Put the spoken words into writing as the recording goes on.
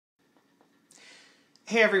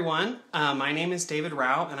Hey everyone, my name is David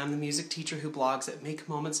Rao and I'm the music teacher who blogs at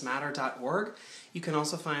makemomentsmatter.org. You can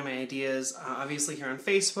also find my ideas obviously here on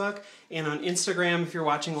Facebook and on Instagram if you're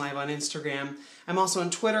watching live on Instagram. I'm also on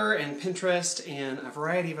Twitter and Pinterest and a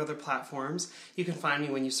variety of other platforms. You can find me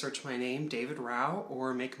when you search my name, David Rao,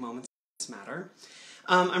 or Make Moments Matter.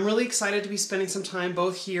 I'm really excited to be spending some time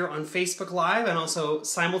both here on Facebook Live and also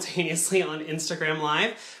simultaneously on Instagram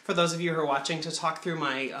Live for those of you who are watching to talk through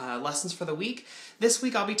my lessons for the week. This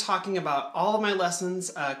week I'll be talking about all of my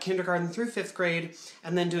lessons, kindergarten through 5th grade,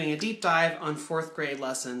 and then doing a deep dive on 4th grade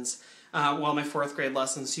lessons, my 4th grade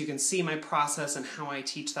lessons, so you can see my process and how I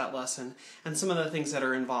teach that lesson and some of the things that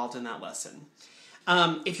are involved in that lesson.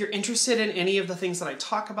 If you're interested in any of the things that I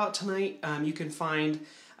talk about tonight, you can find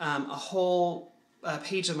a whole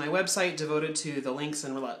page of my website devoted to the links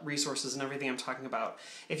and resources and everything I'm talking about.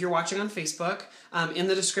 If you're watching on Facebook, in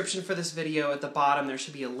the description for this video at the bottom there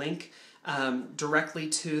should be a link directly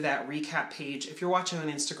to that recap page. If you're watching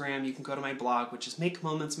on Instagram, you can go to my blog, which is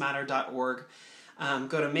makemomentsmatter.org.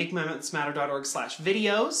 Go to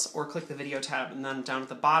makemomentsmatter.org/videos or click the video tab, and then down at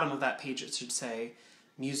the bottom of that page it should say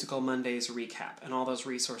Musical Mondays Recap, and all those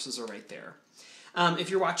resources are right there.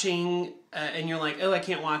 If you're watching and you're like, oh, I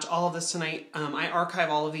can't watch all of this tonight, I archive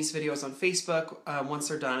all of these videos on Facebook once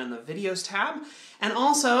they're done in the videos tab. And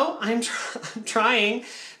also, I'm trying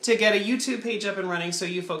to get a YouTube page up and running so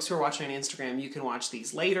you folks who are watching on Instagram, you can watch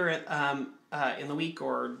these later in the week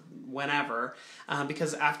or whenever,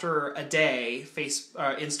 because after a day,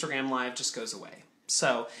 Instagram Live just goes away.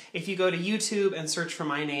 So if you go to YouTube and search for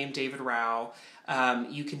my name, David Rao,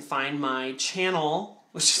 you can find my channel,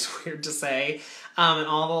 which is weird to say, and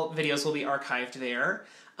all the videos will be archived there.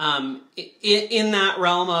 In that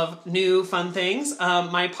realm of new fun things,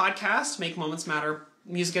 my podcast, Make Moments Matter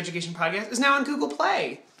Music Education Podcast, is now on Google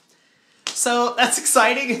Play. So that's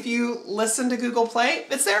exciting. If you listen to Google Play,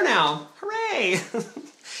 it's there now. Hooray!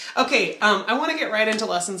 Okay, I want to get right into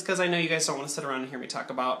lessons because I know you guys don't want to sit around and hear me talk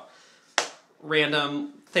about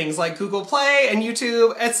random things like Google Play and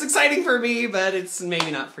YouTube. It's exciting for me, but it's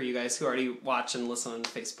maybe not for you guys who already watch and listen on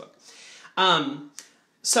Facebook.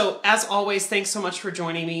 So as always, thanks so much for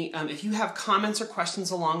joining me. If you have comments or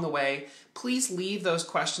questions along the way, please leave those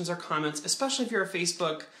questions or comments, especially if you're a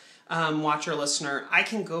Facebook watcher, listener. I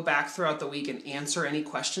can go back throughout the week and answer any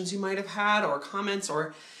questions you might have had or comments,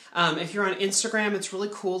 or if you're on Instagram, it's really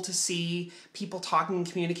cool to see people talking and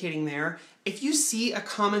communicating there. If you see a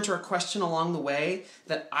comment or a question along the way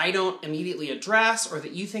that I don't immediately address or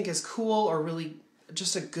that you think is cool or really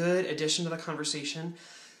just a good addition to the conversation,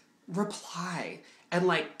 reply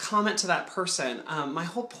and comment to that person. My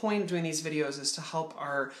whole point of doing these videos is to help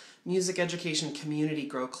our music education community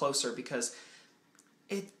grow closer, because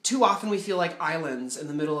too often we feel like islands in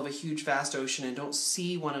the middle of a huge vast ocean and don't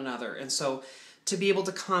see one another. And so to be able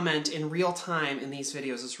to comment in real time in these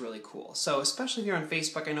videos is really cool. So especially if you're on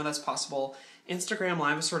Facebook, I know that's possible. Instagram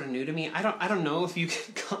Live is sort of new to me. I don't know if you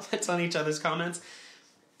can comment on each other's comments.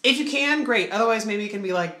 If you can, great. Otherwise, maybe it can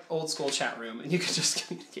be like old school chat room and you can just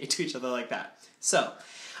communicate to each other like that. So,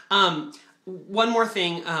 one more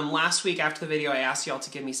thing. Last week after the video, I asked y'all to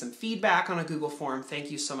give me some feedback on a Google form. Thank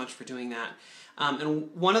you so much for doing that. And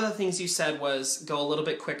one of the things you said was go a little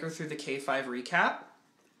bit quicker through the K5 recap.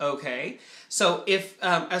 Okay, so if,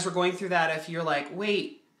 as we're going through that, if you're like,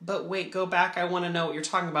 wait, go back, I want to know what you're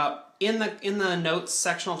talking about, in the notes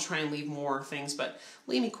section, I'll try and leave more things, but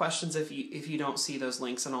leave me questions if you don't see those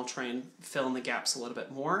links, and I'll try and fill in the gaps a little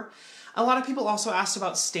bit more. A lot of people also asked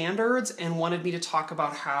about standards and wanted me to talk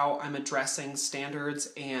about how I'm addressing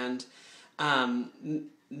standards and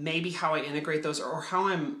maybe how I integrate those, or how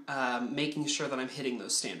I'm making sure that I'm hitting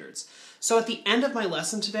those standards. So at the end of my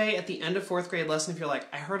lesson today, at the end of 4th grade lesson, if you're like,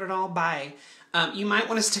 I heard it all, bye, you might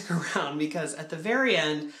want to stick around, because at the very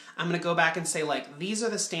end, I'm going to go back and say, these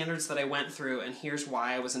are the standards that I went through, and here's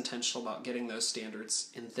why I was intentional about getting those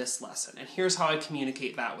standards in this lesson, and here's how I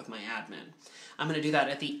communicate that with my admin. I'm going to do that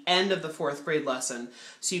at the end of the 4th grade lesson,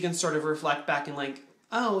 so you can sort of reflect back and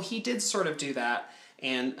oh, he did sort of do that,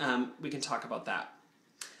 and we can talk about that.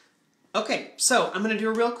 Okay, so I'm going to do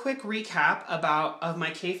a real quick recap of my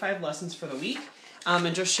K5 lessons for the week,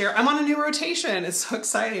 and just share. I'm on a new rotation. It's so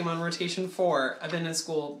exciting. I'm on rotation 4. I've been in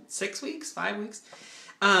school 6 weeks, 5 weeks,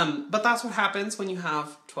 but that's what happens when you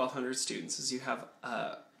have 1,200 students, is you have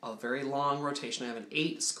a very long rotation. I have an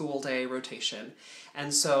 8 school day rotation,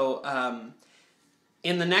 and so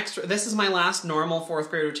this is my last normal 4th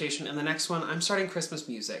grade rotation, and the next one I'm starting Christmas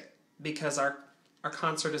music, because our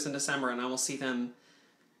concert is in December, and I will see them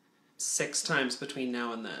 6 times between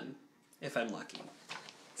now and then, if I'm lucky.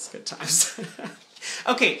 It's good times.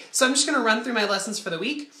 Okay, so I'm just going to run through my lessons for the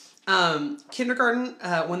week. Kindergarten,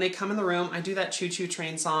 when they come in the room, I do that choo-choo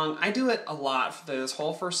train song. I do it a lot for this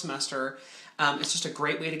whole first semester. It's just a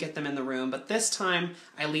great way to get them in the room, but this time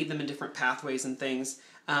I lead them in different pathways and things.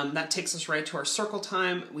 That takes us right to our circle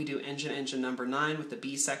time. We do engine number 9 with the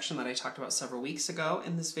B section that I talked about several weeks ago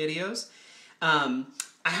in these videos.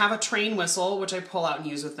 I have a train whistle, which I pull out and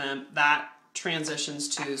use with them. That transitions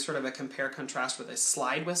to sort of a compare contrast with a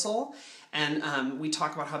slide whistle. And we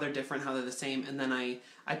talk about how they're different, how they're the same, and then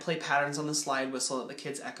I play patterns on the slide whistle that the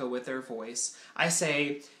kids echo with their voice. I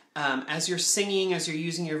say, as you're singing, as you're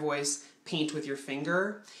using your voice, paint with your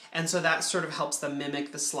finger. And so that sort of helps them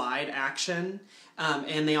mimic the slide action.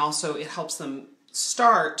 And it helps them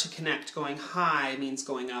start to connect. Going high means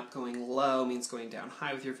going up, going low means going down.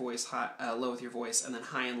 High with your voice, low with your voice, and then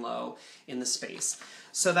high and low in the space.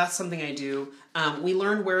 So that's something I do. We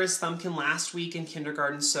learned Where is Thumbkin last week in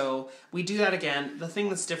kindergarten, so we do that again. The thing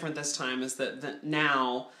that's different this time is that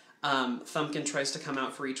now Thumbkin tries to come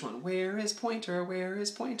out for each one. Where is Pointer? Where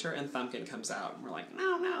is Pointer? And Thumbkin comes out. And we're like,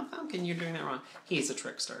 no, Thumbkin, you're doing that wrong. He's a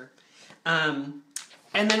trickster.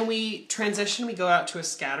 And then we transition, we go out to a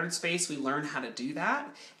scattered space, we learn how to do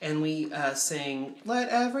that, and we sing, let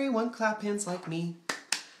everyone clap hands like me,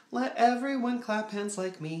 let everyone clap hands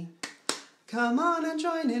like me, come on and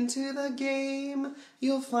join into the game,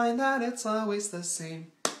 you'll find that it's always the same.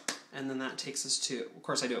 And then that takes us to, of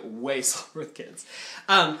course I do it way slower with kids,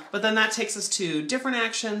 but then that takes us to different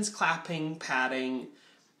actions, clapping, patting,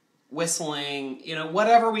 whistling,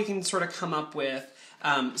 whatever we can sort of come up with.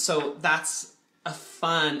 So that's a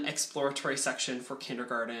fun exploratory section for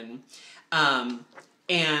kindergarten.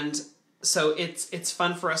 And so it's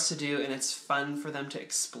fun for us to do, and it's fun for them to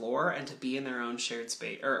explore and to be in their own shared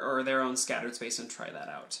space or their own scattered space and try that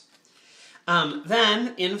out.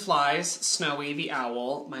 Then in flies Snowy the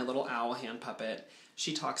owl, my little owl hand puppet.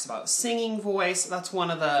 She talks about singing voice. That's one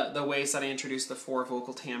of the ways that I introduce the 4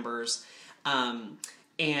 vocal timbres.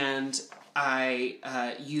 And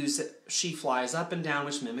I use She Flies Up and Down,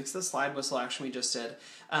 which mimics the slide whistle action we just did.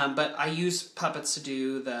 But I use puppets to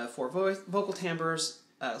do the 4 vocal timbres,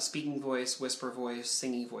 speaking voice, whisper voice,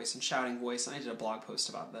 singing voice, and shouting voice. And I did a blog post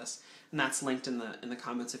about this, and that's linked in the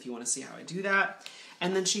comments if you want to see how I do that.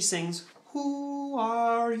 And then she sings, Who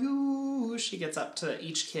are you? She gets up to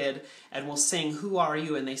each kid and will sing, Who are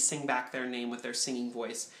you? And they sing back their name with their singing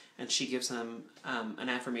voice. And she gives them an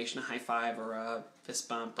affirmation, a high five, or a fist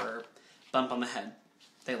bump, or bump on the head.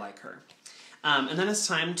 They like her. And then it's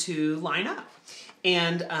time to line up.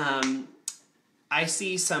 And I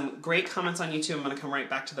see some great comments on YouTube. I'm going to come right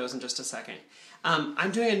back to those in just a second.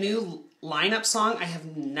 I'm doing a new lineup song. I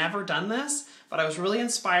have never done this, but I was really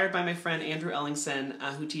inspired by my friend Andrew Ellingson,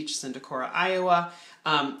 who teaches in Decorah, Iowa.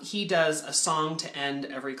 He does a song to end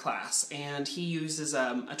every class, and he uses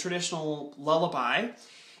a traditional lullaby.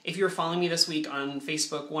 If you were following me this week on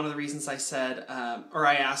Facebook, one of the reasons I said, or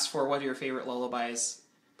I asked for what are your favorite lullabies,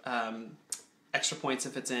 extra points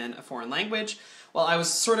if it's in a foreign language. Well, I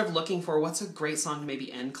was sort of looking for what's a great song to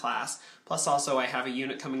maybe end class. Plus also I have a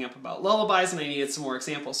unit coming up about lullabies and I needed some more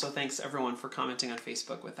examples, so thanks everyone for commenting on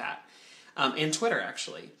Facebook with that. And Twitter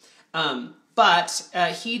actually. But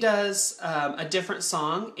he does a different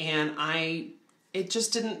song, and it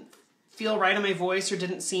just didn't feel right on my voice or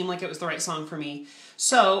didn't seem like it was the right song for me.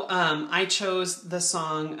 So I chose the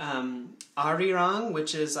song Arirang,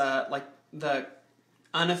 which is like the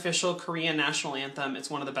unofficial Korean national anthem. It's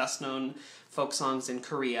one of the best known folk songs in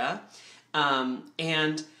Korea.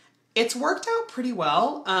 And it's worked out pretty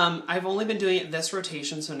well. I've only been doing it this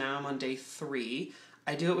rotation, so now I'm on day 3.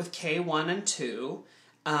 I do it with K1 and 2,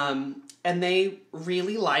 and they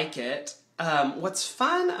really like it. What's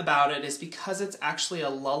fun about it is because it's actually a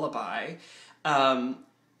lullaby,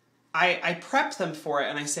 I prep them for it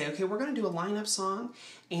and I say, okay, we're going to do a lineup song,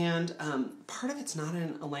 and part of it's not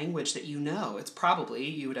in a language that you know. It's probably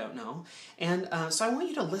you don't know. And so I want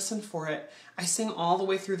you to listen for it. I sing all the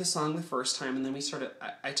way through the song the first time, and then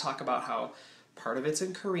I talk about how part of it's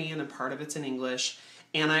in Korean and part of it's in English.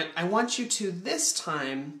 And I want you to, this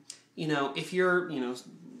time, if you're,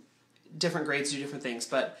 different grades do different things,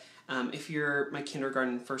 but if you're my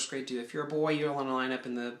kindergarten, first grade do, if you're a boy, you'll want to line up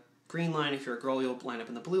in the green line. If you're a girl, you'll line up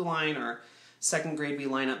in the blue line. Or second grade, we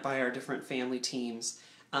line up by our different family teams.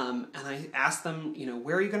 And I ask them,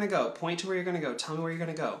 where are you going to go? Point to where you're going to go. Tell me where you're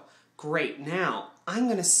going to go. Great. Now, I'm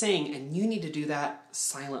going to sing, and you need to do that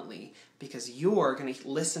silently, because you're going to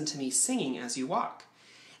listen to me singing as you walk.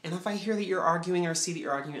 And if I hear that you're arguing or see that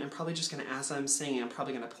you're arguing, I'm probably just going to, as I'm singing, I'm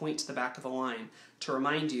probably going to point to the back of the line to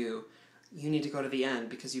remind you, you need to go to the end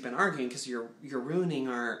because you've been arguing, because you're ruining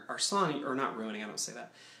our song, or not ruining, I don't say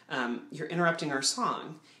that. You're interrupting our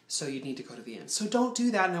song. So you need to go to the end. So don't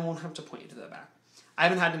do that, and I won't have to point you to the back. I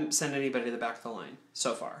haven't had to send anybody to the back of the line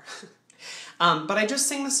so far. But I just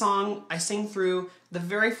sing the song. I sing through. The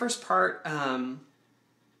very first part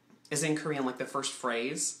is in Korean, like the first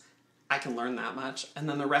phrase. I can learn that much. And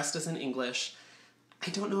then the rest is in English. I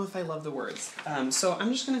don't know if I love the words. So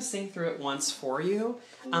I'm just going to sing through it once for you.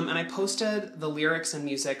 And I posted the lyrics and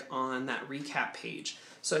music on that recap page.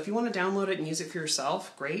 So if you want to download it and use it for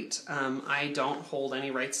yourself, great. I don't hold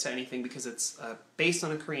any rights to anything because it's based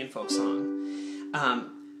on a Korean folk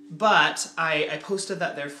song. But I posted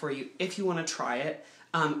that there for you if you want to try it.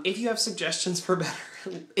 If you have suggestions for better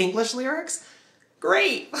English lyrics,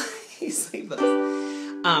 great. Please leave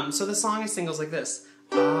those. So the song I sing goes like this.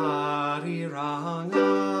 Arirang,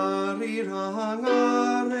 arirang,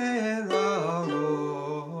 areraro.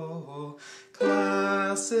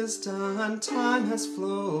 Class is done, time has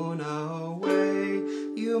flown away,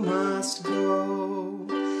 you must go.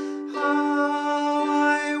 How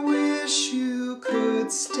I wish you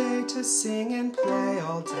could stay to sing and play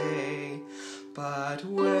all day. But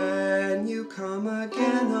when you come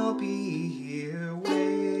again, I'll be here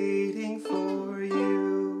waiting for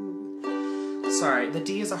you. Sorry, the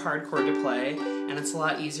D is a hard chord to play, and it's a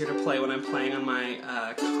lot easier to play when I'm playing on my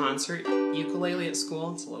concert ukulele at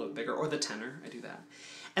school. It's a little bit bigger, or the tenor, I do that.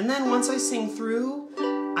 And then once I sing through,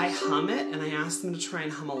 I hum it, and I ask them to try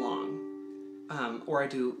and hum along. Or I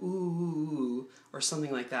do ooh, or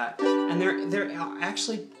something like that. And they're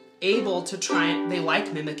actually able to try it. They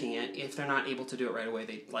like mimicking it. If they're not able to do it right away,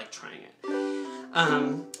 they like trying it.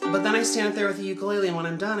 But then I stand up there with the ukulele, and when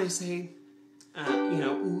I'm done, I say,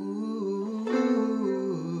 ooh.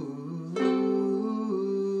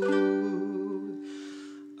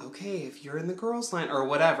 Okay, if you're in the girls' line, or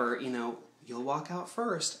whatever, you'll walk out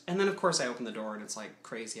first. And then, of course, I open the door, and it's like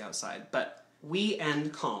crazy outside. But we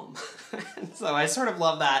end calm. So I sort of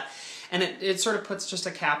love that. And it sort of puts just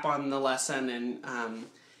a cap on the lesson, and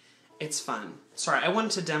it's fun. Sorry, I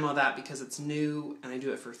wanted to demo that because it's new, and I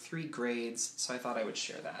do it for 3 grades, so I thought I would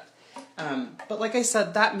share that. But like I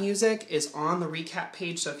said, that music is on the recap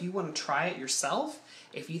page, so if you want to try it yourself,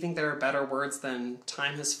 if you think there are better words than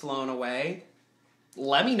time has flown away,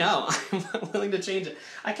 let me know. I'm willing to change it.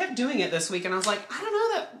 I kept doing it this week, and I was like, I don't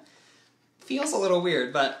know, that feels a little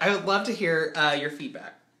weird, but I would love to hear your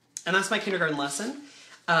feedback. And that's my kindergarten lesson.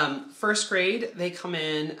 First grade, they come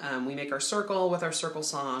in, we make our circle with our circle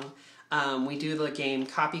song. We do the game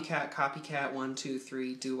copycat, copycat, 1, 2,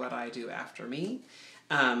 3, do what I do after me,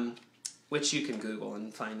 which you can Google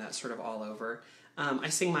and find that sort of all over. I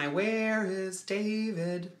sing my Where is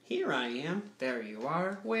David? Here I am. There you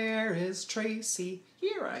are. Where is Tracy?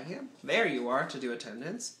 Here I am. There you are, to do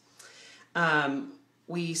attendance.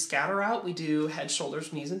 We scatter out. We do head,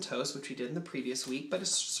 shoulders, knees, and toes, which we did in the previous week, but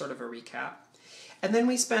it's sort of a recap. And then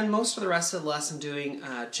we spend most of the rest of the lesson doing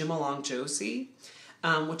Jim Along Josie,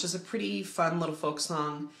 which is a pretty fun little folk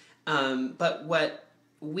song. But what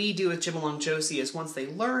we do with Jim Along Josie is once they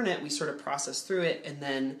learn it, we sort of process through it, and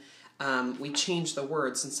then we change the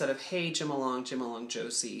words. Instead of hey, Jim Along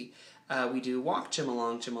Josie, we do walk Jim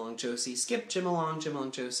Along Josie, skip Jim Along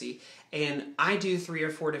Josie. And I do 3 or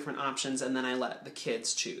 4 different options, and then I let the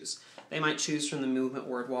kids choose. They might choose from the movement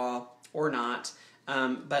word wall or not,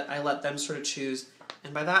 but I let them sort of choose.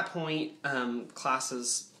 And by that point, class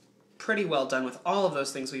is pretty well done with all of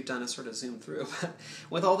those things we've done. I sort of zoom through.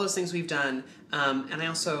 With all those things we've done, and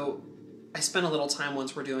I spend a little time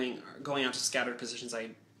once we're going out to scattered positions, I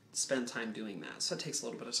spend time doing that. So it takes a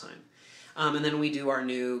little bit of time. And then we do our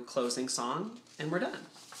new closing song, and we're done.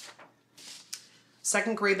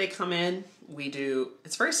 Second grade, they come in,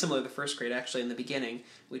 it's very similar to the first grade, actually, in the beginning.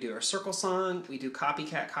 We do our circle song, we do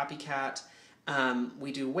copycat, copycat,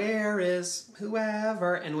 we do where is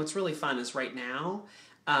whoever, and what's really fun is right now,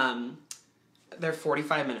 they're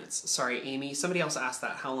 45 minutes. Sorry, Amy, somebody else asked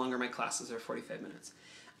that, how long are my classes? They're 45 minutes.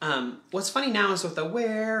 What's funny now is with the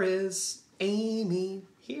where is Amy,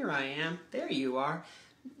 here I am, there you are.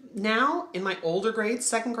 Now, in my older grades,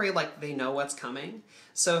 second grade, they know what's coming.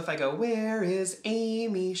 So if I go, where is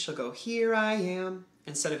Amy? She'll go, here I am.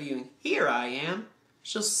 Instead of you, here I am,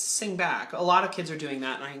 she'll sing back. A lot of kids are doing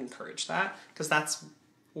that, and I encourage that, because that's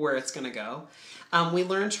where it's going to go. We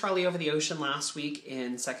learned Charlie Over the Ocean last week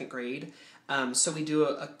in second grade, so we do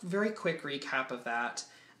a very quick recap of that.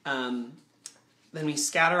 Then we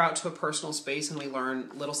scatter out to a personal space, and we learn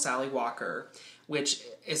Little Sally Walker, which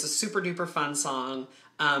is a super duper fun song.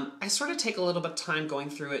 I sort of take a little bit of time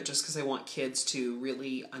going through it just because I want kids to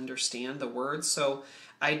really understand the words. So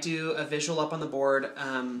I do a visual up on the board,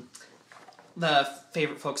 the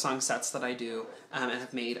favorite folk song sets that I do and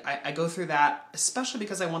have made. I go through that, especially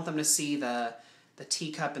because I want them to see the the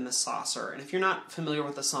teacup and the saucer. And if you're not familiar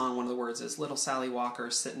with the song, one of the words is Little Sally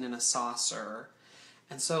Walker sitting in a saucer.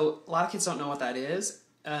 And so a lot of kids don't know what that is.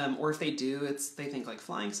 Or if they do, they think like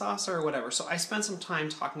flying saucer or whatever. So I spent some time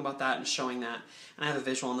talking about that and showing that. And I have a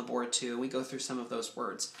visual on the board too. We go through some of those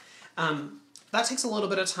words. That takes a little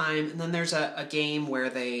bit of time. And then there's a game where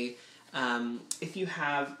they, if you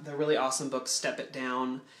have the really awesome book Step It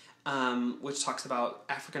Down, which talks about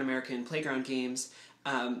African American playground games,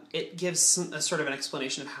 it gives a sort of an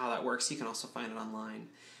explanation of how that works. You can also find it online.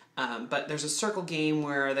 But there's a circle game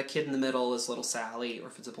where the kid in the middle is Little Sally, or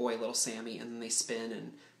if it's a boy, Little Sammy, and then they spin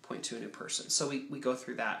and point to a new person. So we go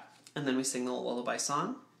through that, and then we sing the lullaby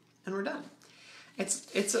song, and we're done.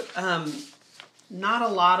 It's not a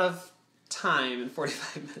lot of time in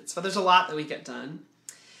 45 minutes, but there's a lot that we get done.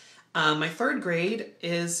 My third grade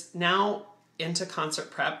is now into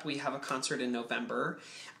concert prep. We have a concert in November.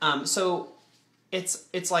 So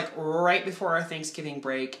it's like right before our Thanksgiving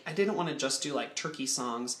break. I didn't want to just do like turkey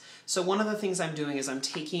songs. So one of the things I'm doing is I'm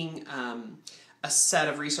taking a set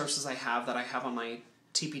of resources I have on my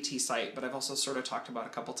TPT site, but I've also sort of talked about a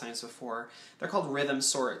couple times before. They're called rhythm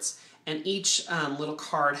sorts. And each little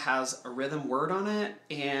card has a rhythm word on it,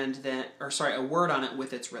 a word on it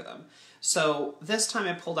with its rhythm. So this time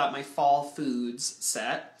I pulled out my fall foods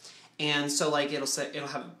set. And so like it'll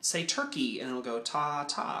say turkey, and it'll go ta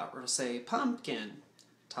ta, or it'll say pumpkin,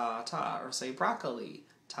 ta ta, or it'll say broccoli,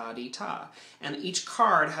 ta dee ta. And each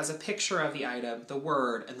card has a picture of the item, the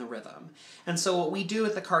word, and the rhythm. And so what we do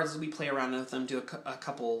with the cards is we play around with them, do a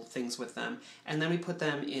couple things with them, and then we put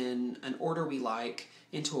them in an order we like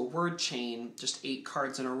into a word chain, just 8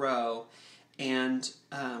 cards in a row. And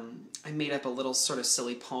I made up a little sort of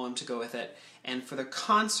silly poem to go with it. And for the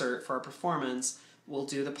concert, for our performance, we'll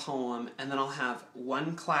do the poem, and then I'll have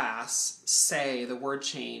one class say the word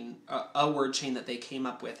chain, a word chain that they came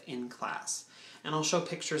up with in class. And I'll show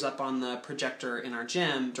pictures up on the projector in our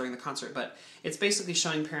gym during the concert, but it's basically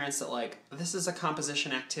showing parents that like, this is a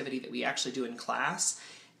composition activity that we actually do in class,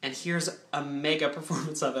 and here's a mega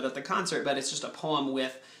performance of it at the concert, but it's just a poem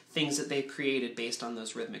with things that they've created based on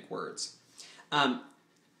those rhythmic words. I'm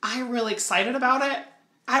really excited about it.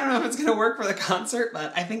 I don't know if it's going to work for the concert,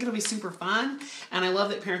 but I think it'll be super fun. And I love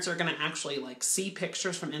that parents are going to actually like see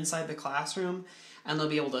pictures from inside the classroom, and they'll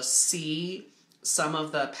be able to see some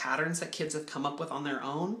of the patterns that kids have come up with on their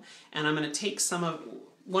own. And I'm going to take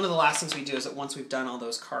one of the last things we do is that once we've done all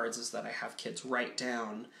those cards is that I have kids write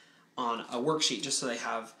down on a worksheet just so they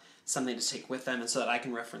have something to take with them and so that I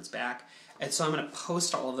can reference back. And so I'm going to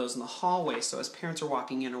post all of those in the hallway so as parents are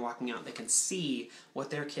walking in or walking out, they can see what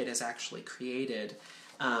their kid has actually created.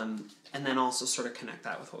 And then also sort of connect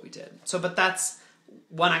that with what we did. So, but that's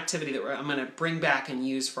one activity that I'm going to bring back and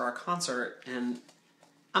use for our concert. And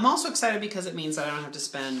I'm also excited because it means that I don't have to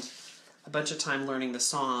spend a bunch of time learning the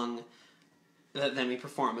song that then we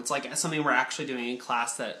perform. It's like something we're actually doing in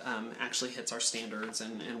class that actually hits our standards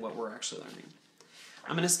and what we're actually learning.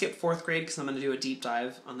 I'm going to skip 4th grade because I'm going to do a deep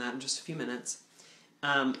dive on that in just a few minutes.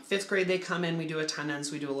 5th grade, they come in, we do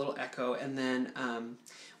attendance, we do a little echo, and then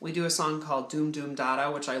we do a song called Doom Doom Dada,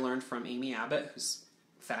 which I learned from Amy Abbott, who's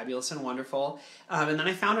fabulous and wonderful. And then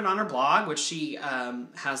I found it on her blog, which she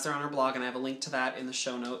has there on her blog, and I have a link to that in the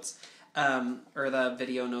show notes, or the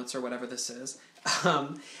video notes, or whatever this is.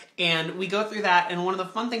 And we go through that, and one of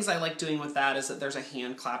the fun things I like doing with that is that there's a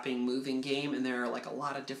hand clapping moving game, and there are like a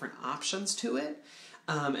lot of different options to it.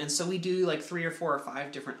 And so we do like 3 or 4 or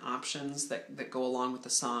 5 different options that go along with the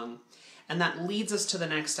song. And that leads us to the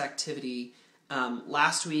next activity.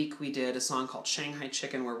 Last week we did a song called Shanghai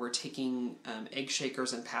Chicken where we're taking egg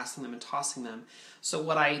shakers and passing them and tossing them. So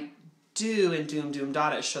what I do in Doom Doom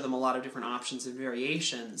Dada is show them a lot of different options and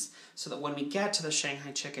variations so that when we get to the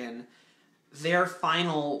Shanghai Chicken, their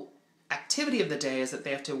final activity of the day is that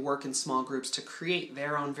they have to work in small groups to create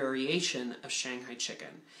their own variation of Shanghai Chicken.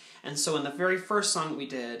 And so in the very first song we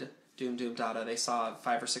did, Doom Doom Dada, they saw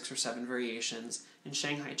 5 or 6 or 7 variations. In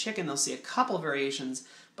Shanghai Chicken, they'll see a couple variations,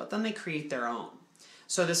 but then they create their own.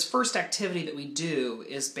 So this first activity that we do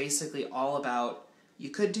is basically all about, you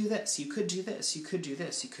could do this, you could do this, you could do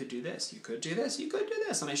this, you could do this, you could do this, you could do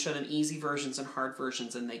this. And I show them easy versions and hard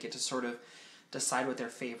versions, and they get to sort of decide what their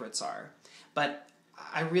favorites are. But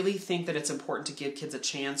I really think that it's important to give kids a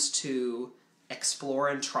chance to explore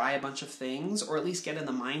and try a bunch of things, or at least get in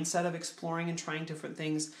the mindset of exploring and trying different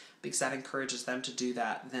things, because that encourages them to do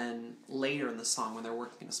that then later in the song when they're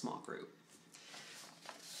working in a small group.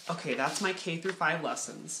 Okay, that's my K through 5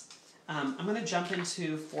 lessons. I'm going to jump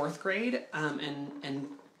into 4th grade and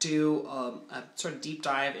do a sort of deep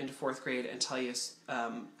dive into 4th grade and tell you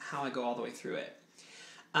how I go all the way through it.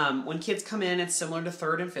 When kids come in, it's similar to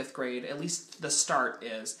 3rd and 5th grade, at least the start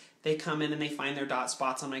is. They come in and they find their dot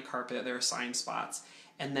spots on my carpet, their assigned spots.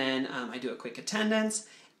 And then I do a quick attendance,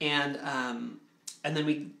 and then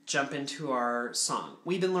we jump into our song.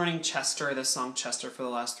 We've been learning Chester, the song Chester, for the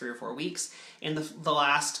last 3 or 4 weeks. In the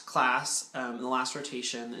last class, the last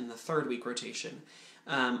rotation, in the 3rd week rotation,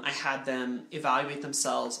 I had them evaluate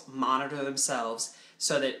themselves, monitor themselves,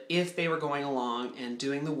 so that if they were going along and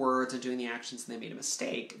doing the words and doing the actions and they made a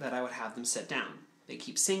mistake, that I would have them sit down. They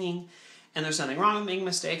keep singing, and there's nothing wrong with making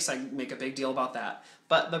mistakes. I make a big deal about that.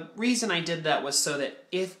 But the reason I did that was so that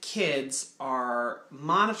if kids are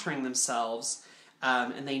monitoring themselves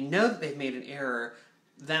and they know that they've made an error,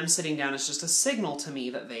 them sitting down is just a signal to me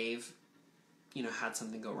that they've, had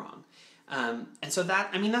something go wrong. And so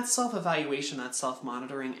that's self-evaluation, that's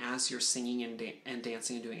self-monitoring as you're singing and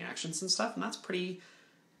dancing and doing actions and stuff, and that's pretty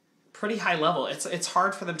high level. It's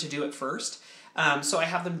hard for them to do it first. So I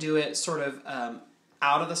have them do it sort of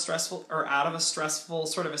out of a stressful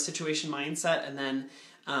sort of a situation mindset, and then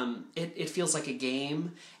it feels like a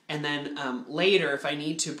game. And then later, if I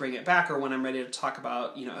need to bring it back, or when I'm ready to talk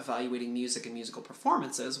about evaluating music and musical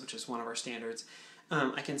performances, which is one of our standards,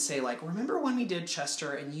 I can say, like, remember when we did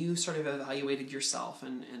Chester and you sort of evaluated yourself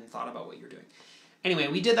and thought about what you're doing. Anyway,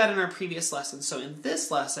 we did that in our previous lesson. So in this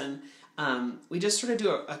lesson, we just sort of do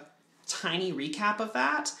a tiny recap of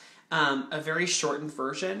that. A very shortened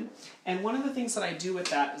version. And one of the things that I do with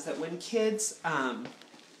that is that when kids are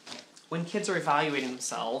evaluating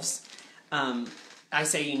themselves, I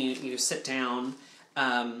say you need to sit down.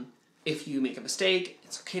 If you make a mistake,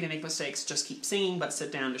 it's okay to make mistakes. Just keep singing, but sit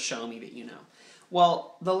down to show me that you know.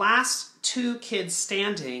 Well, the last 2 kids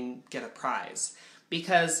standing get a prize,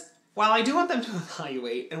 because while I do want them to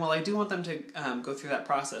evaluate, and while I do want them to go through that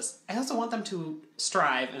process, I also want them to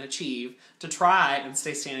strive and achieve, to try and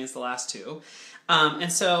stay standing as the last 2.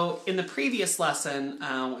 And so in the previous lesson,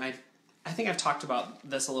 I think I've talked about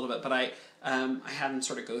this a little bit, but I had them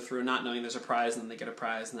sort of go through not knowing there's a prize, and then they get a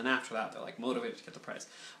prize, and then after that they're like motivated to get the prize.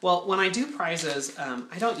 Well, when I do prizes,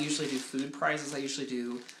 I don't usually do food prizes. I usually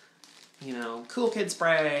do Cool Kid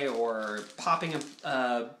spray, or popping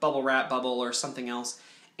a bubble wrap bubble, or something else.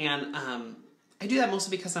 And I do that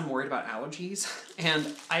mostly because I'm worried about allergies, and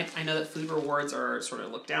I know that food rewards are sort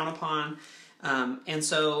of looked down upon, and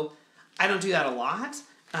so I don't do that a lot.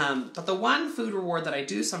 But the one food reward that I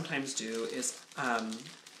do sometimes do is, and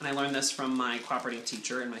I learned this from my cooperating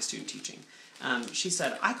teacher in my student teaching, she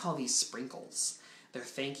said, I call these sprinkles. They're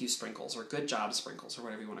thank you sprinkles, or good job sprinkles, or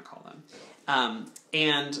whatever you want to call them.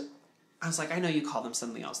 And I was like, I know you call them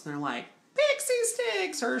something else. And they're like, pixie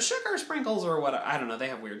sticks, or sugar sprinkles, or what, I don't know, they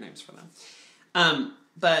have weird names for them.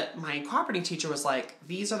 But my cooperating teacher was like,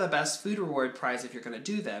 these are the best food reward prize if you're going to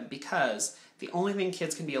do them, because the only thing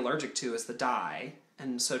kids can be allergic to is the dye,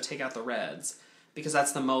 and so take out the reds, because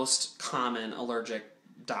that's the most common allergic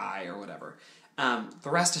dye or whatever.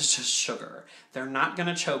 The rest is just sugar. They're not going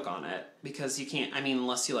to choke on it, because you can't,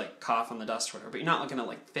 unless you cough on the dust or whatever, but you're not going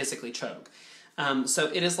to physically choke. So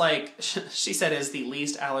it is she said, is the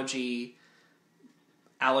least allergen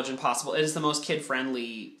possible. It is the most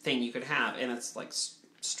kid-friendly thing you could have, and it's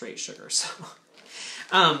straight sugar. So,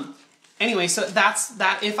 anyway, so that's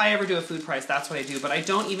that. If I ever do a food prize, that's what I do. But I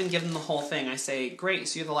don't even give them the whole thing. I say, great,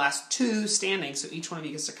 so you're the last 2 standing, so each one of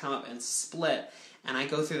you gets to come up and split. And I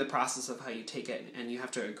go through the process of how you take it, and you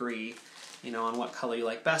have to agree, on what color you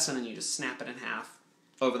like best, and then you just snap it in half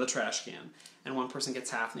over the trash can. And one person gets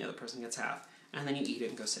half, and the other person gets half. And then you eat it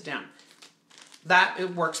and go sit down.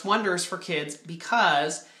 It works wonders for kids,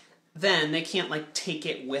 because then they can't take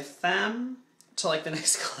it with them to the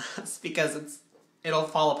next class, because it'll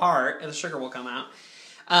fall apart and the sugar will come out.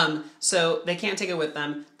 So they can't take it with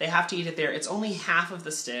them. They have to eat it there. It's only half of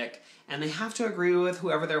the stick, and they have to agree with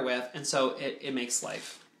whoever they're with, and so it makes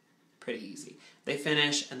life pretty easy. They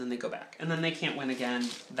finish, and then they go back, and then they can't win again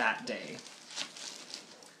that day.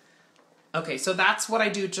 Okay, so that's what I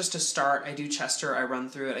do just to start. I do Chester, I run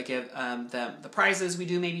through it, I give them the prizes. We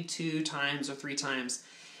do maybe 2 times or 3 times.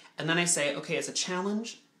 And then I say, okay, it's a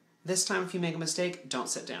challenge. This time if you make a mistake, don't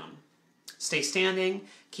sit down. Stay standing,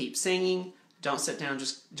 keep singing, don't sit down,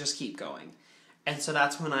 just keep going. And so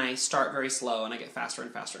that's when I start very slow, and I get faster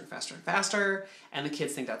and faster and faster and faster. And the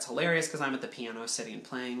kids think that's hilarious, because I'm at the piano sitting and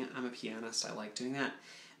playing. I'm a pianist, I like doing that.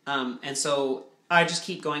 And so I just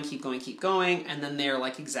keep going, and then they're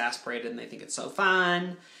exasperated and they think it's so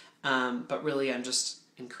fun. But really I'm just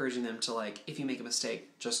encouraging them to if you make a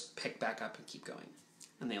mistake, just pick back up and keep going.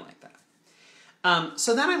 And they like that.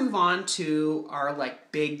 So then I move on to our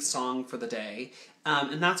big song for the day.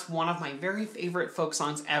 And that's one of my very favorite folk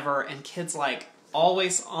songs ever, and kids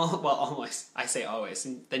always, I say always,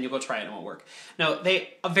 and then you'll go try it and it won't work. No,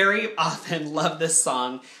 they very often love this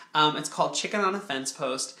song. It's called Chicken on a Fence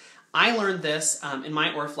Post. I learned this in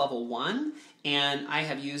my ORF level 1, and I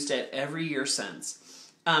have used it every year since.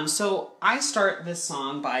 So I start this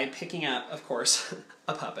song by picking up, of course,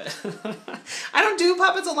 a puppet. I don't do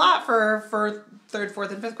puppets a lot for 3rd,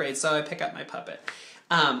 4th, and 5th grade, so I pick up my puppet.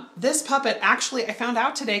 This puppet, actually, I found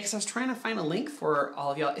out today because I was trying to find a link for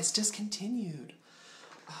all of y'all. It's discontinued.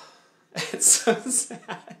 Oh, it's so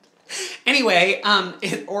sad. Anyway,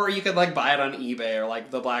 or you could like buy it on eBay or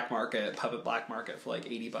like the black market, puppet black market for like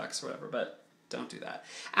 $80 or whatever, but don't do that.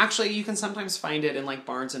 Actually, you can sometimes find it in like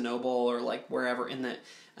Barnes and Noble or like wherever in the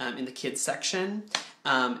kids section,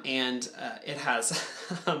 and it has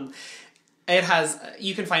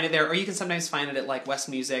you can find it there, or you can sometimes find it at like West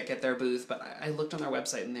Music at their booth. But I looked on their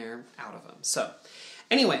website and they're out of them. So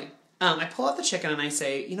anyway, I pull out the chicken and I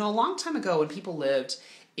say, you know, a long time ago when people lived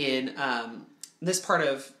in this part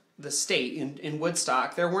of the state in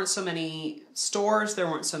Woodstock, there weren't so many stores, there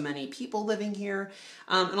weren't so many people living here,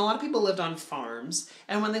 and a lot of people lived on farms.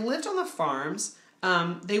 And when they lived on the farms,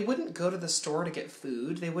 they wouldn't go to the store to get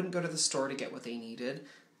food. They wouldn't go to the store to get what they needed.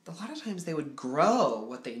 A lot of times they would grow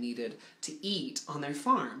what they needed to eat on their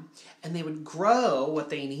farm, and they would grow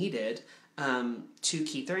what they needed to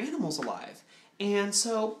keep their animals alive. And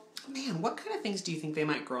so, man, what kind of things do you think they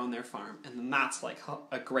might grow on their farm? And then that's like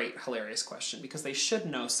a great, hilarious question, because they should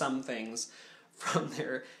know some things from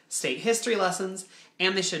their state history lessons,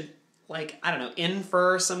 and they should, like, I don't know,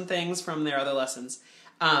 infer some things from their other lessons.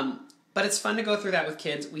 But it's fun to go through that with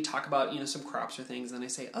kids. We talk about, you know, some crops or things, and I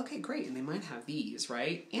say, okay, great, and they might have these,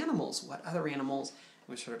 right? Animals, what other animals? And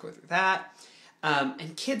we sort of go through that.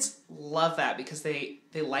 And kids love that because they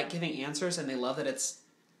like giving answers, and they love that it's,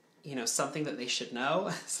 you know, something that they should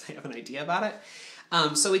know, so they have an idea about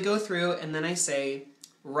it. So we go through, and then I say,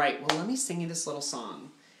 right, well, let me sing you this little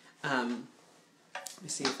song. Let me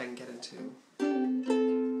see if I can get into...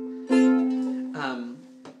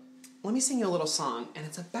 let me sing you a little song, and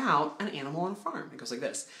it's about an animal on a farm. It goes like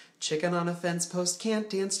this. Chicken on a fence post can't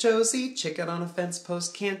dance Josie. Chicken on a fence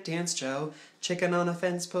post can't dance Joe. Chicken on a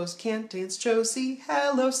fence post can't dance Josie.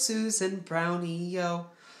 Hello, Susan Brownie-o.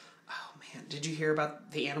 Oh, man, did you hear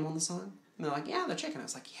about the animal in the song? And they're like, yeah, the chicken. I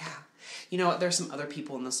was like, yeah. You know what? There's some other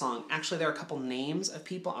people in the song. Actually, there are a couple names of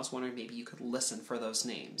people. I was wondering maybe you could listen for those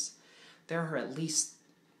names. There are at least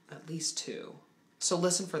 2. So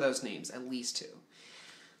listen for those names, at least 2.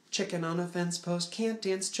 Chicken on a fence post can't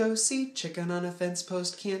dance Josie. Chicken on a fence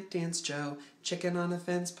post can't dance Joe. Chicken on a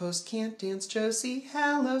fence post can't dance Josie.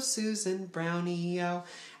 Hello, Susan Brownie-o.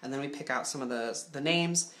 And then we pick out some of the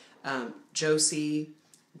names. Josie,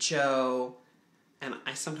 Joe, and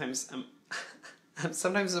I sometimes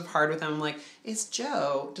sometimes it's hard with them. I'm like, is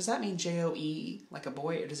Joe, does that mean J-O-E, like a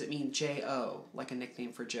boy, or does it mean J-O, like a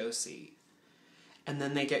nickname for Josie? And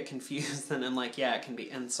then they get confused, and I'm like, yeah, it can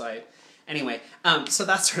be. And so anyway, so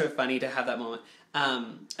that's sort of funny to have that moment.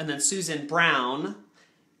 And then Susan Brown,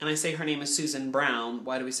 and I say her name is Susan Brown.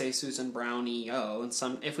 Why do we say Susan Brownie-o?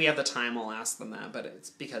 And if we have the time, we'll ask them that, but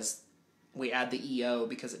it's because we add the E-O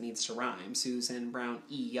because it needs to rhyme. Susan Brown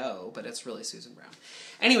E-O, but it's really Susan Brown.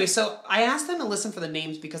 Anyway, so I asked them to listen for the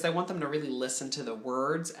names because I want them to really listen to the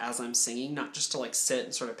words as I'm singing, not just to like sit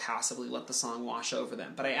and sort of passively let the song wash over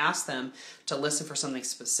them. But I asked them to listen for something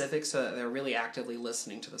specific so that they're really actively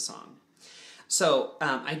listening to the song. So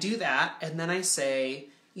I do that, and then I say,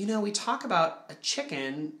 you know, we talk about a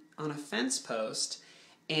chicken on a fence post,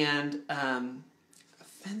 and a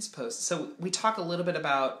fence post. So we talk a little bit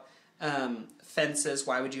about fences.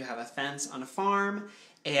 Why would you have a fence on a farm?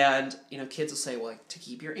 And, you know, kids will say, well, like, to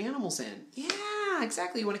keep your animals in. Yeah,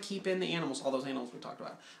 exactly. You want to keep in the animals, all those animals we talked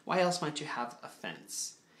about. Why else might you have a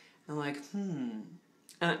fence? And I'm like,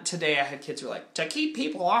 And today I had kids who were like, to keep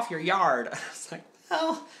people off your yard. I was like,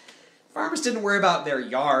 well, farmers didn't worry about their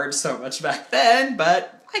yard so much back then,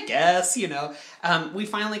 but I guess, you know. We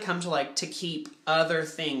finally come to, like, to keep other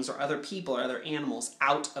things or other people or other animals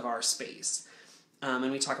out of our space.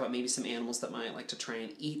 And we talk about maybe some animals that might like to try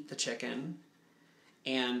and eat the chicken,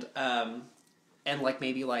 and like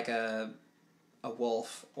maybe like a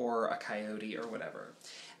wolf or a coyote or whatever.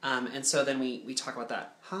 And so then we talk about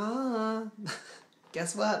that.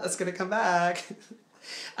 Guess what? That's gonna come back.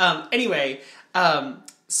 Anyway,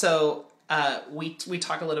 so we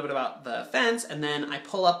talk a little bit about the fence, and then I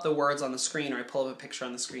pull up the words on the screen, or I pull up a picture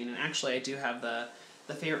on the screen, and actually I do have the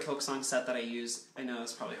favorite folk song set that I use. I know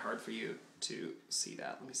it's probably hard for you to see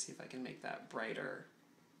that. Let me see if I can make that brighter.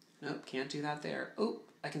 Nope, can't do that there. Oh,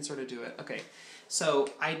 I can sort of do it. Okay, so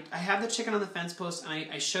I have the chicken on the fence post,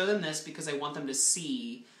 and I show them this because I want them to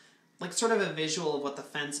see like sort of a visual of what the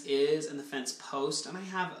fence is and the fence post. And I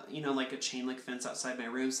have, you know, like a chain link fence outside my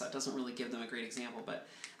room, so that doesn't really give them a great example. But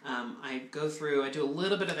I go through, I do a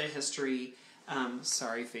little bit of the history.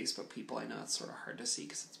 Sorry, Facebook people, I know it's sort of hard to see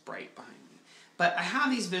because it's bright behind me. But I have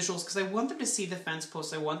these visuals because I want them to see the fence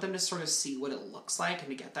post. I want them to sort of see what it looks like and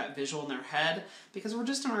to get that visual in their head, because we're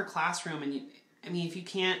just in our classroom, and I mean, if you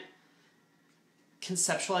can't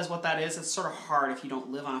conceptualize what that is, it's sort of hard if you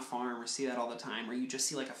don't live on a farm or see that all the time, or you just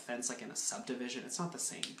see like a fence like in a subdivision. It's not the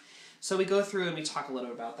same. So we go through and we talk a little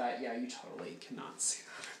bit about that. Yeah, you totally cannot see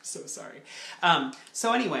that. I'm so sorry.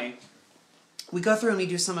 So anyway, we go through and we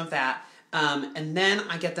do some of that, and then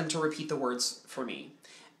I get them to repeat the words for me.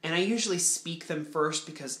 And I usually speak them first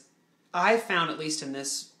because I found, at least in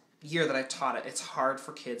this year that I've taught it, it's hard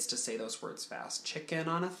for kids to say those words fast. Chicken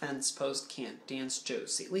on a fence post can't dance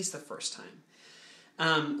Josie, at least the first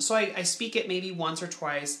time. So I speak it maybe once or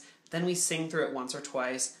twice, then we sing through it once or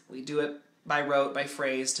twice. We do it by rote, by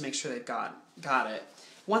phrase, to make sure they've got it.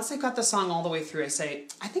 Once they've got the song all the way through, I say,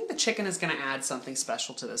 I think the chicken is going to add something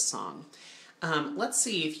special to this song. Let's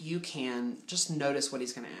see if you can just notice what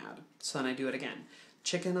he's going to add. So then I do it again.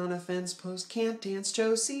 Chicken on a fence post can't dance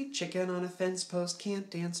Josie. Chicken on a fence post can't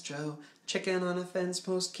dance Joe. Chicken on a fence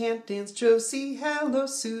post can't dance Josie. Hello,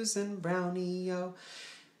 Susan Brownie-o.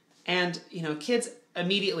 And, you know, kids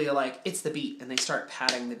immediately are like, it's the beat, and they start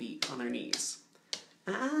patting the beat on their knees.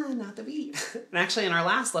 Not the beat. And actually, in our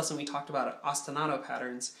last lesson, we talked about ostinato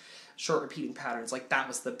patterns, short repeating patterns. Like, that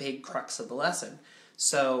was the big crux of the lesson.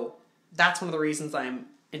 So that's one of the reasons I'm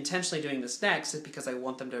intentionally doing this next, is because I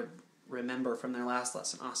want them to remember from their last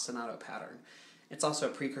lesson, ostinato pattern. It's also a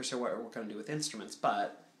precursor to what we're going to do with instruments,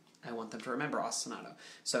 but I want them to remember ostinato.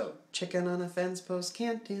 So, chicken on a fence post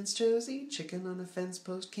can't dance Josie. Chicken on a fence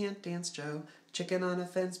post can't dance Joe. Chicken on a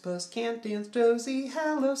fence post can't dance Josie.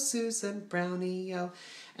 Hello, Susan Brownie-o.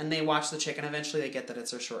 And they watch the chicken. Eventually they get that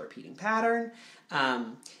it's a short repeating pattern.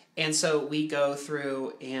 And so we go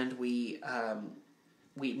through and we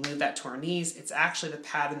move that to our knees. It's actually the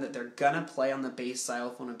pattern that they're going to play on the bass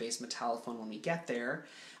xylophone and bass metallophone when we get there.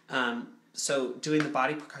 So doing the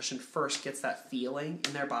body percussion first gets that feeling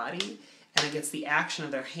in their body, and it gets the action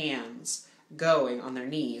of their hands going on their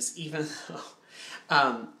knees, even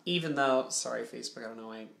though, sorry Facebook, I don't know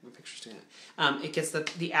why my picture's doing it. It gets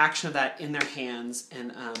the action of that in their hands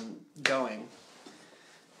and going.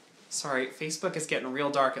 Sorry, Facebook is getting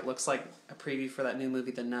real dark. It looks like a preview for that new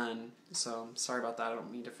movie, The Nun. So sorry about that. I don't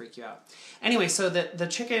mean to freak you out. Anyway, so the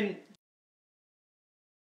chicken...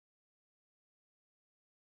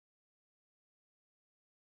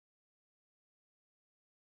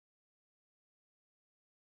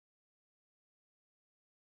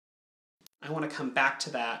 I want to come back to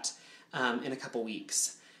that in a couple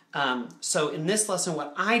weeks. So in this lesson,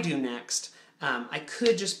 what I do next, I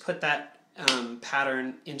could just put that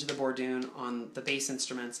pattern into the bourdoon on the bass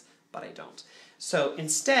instruments, but I don't. So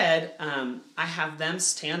instead, I have them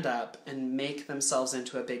stand up and make themselves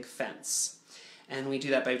into a big fence. And we do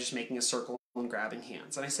that by just making a circle and grabbing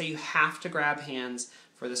hands. And I say you have to grab hands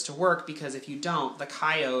for this to work, because if you don't, the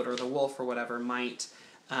coyote or the wolf or whatever might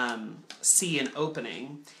see an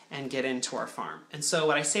opening and get into our farm. And so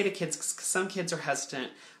what I say to kids, because some kids are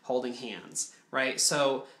hesitant holding hands, right?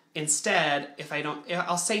 So instead, if I don't,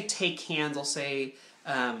 I'll say take hands, I'll say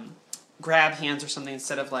grab hands or something,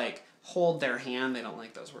 instead of like hold their hand. They don't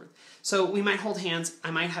like those words. So we might hold hands.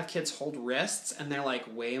 I might have kids hold wrists, and they're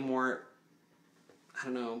like way more, I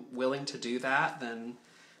don't know, willing to do that than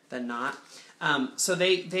not. So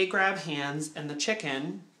they grab hands, and the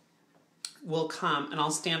chicken will come, and I'll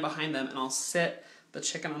stand behind them, and I'll sit the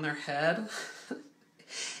chicken on their head,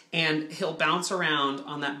 and he'll bounce around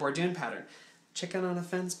on that bourdoon pattern. Chicken on a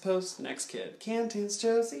fence post, next kid. Can't dance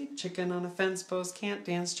Josie. Chicken on a fence post, can't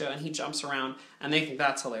dance Joe. And he jumps around, and they think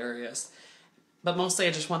that's hilarious. But mostly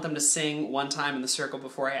I just want them to sing one time in the circle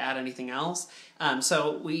before I add anything else.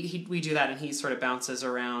 So we do that, and he sort of bounces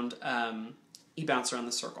around. He bounces around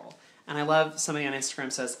the circle. And I love, somebody on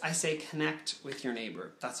Instagram says, I say connect with your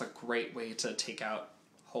neighbor. That's a great way to take out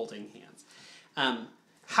holding hands.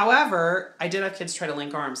 However, I did have kids try to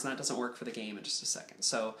link arms, and that doesn't work for the game in just a second.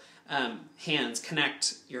 So hands,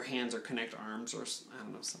 connect your hands or connect arms, or I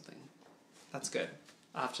don't know, something. That's good.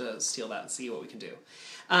 I'll have to steal that and see what we can do.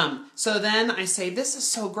 So then I say, this is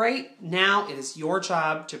so great. Now it is your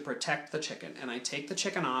job to protect the chicken. And I take the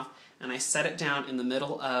chicken off, and I set it down in the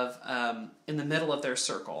middle of their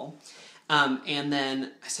circle. And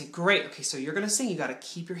then I say, great, okay, so you're going to sing. You got to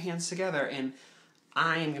keep your hands together, and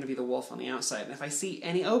I am going to be the wolf on the outside. And if I see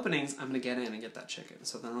any openings, I'm going to get in and get that chicken.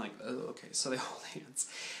 So then I'm like, oh, okay, so they hold hands.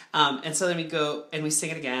 And so then we go and we sing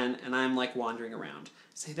it again, and I'm like wandering around.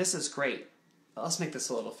 say, this is great, but let's make this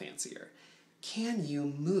a little fancier. Can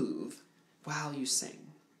you move while you sing?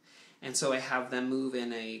 And so I have them move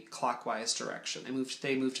in a clockwise direction.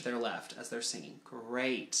 They move to their left as they're singing.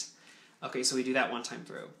 Great. Okay, so we do that one time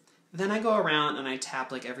through. Then I go around and I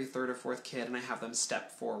tap like every third or fourth kid and I have them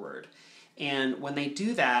step forward. And when they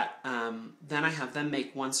do that, then I have them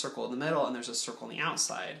make one circle in the middle and there's a circle on the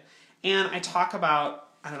outside. And I talk about,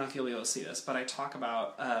 I don't know if you'll be able to see this, but I talk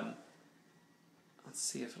about, let's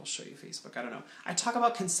see if it'll show you Facebook, I don't know. I talk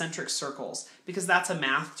about concentric circles because that's a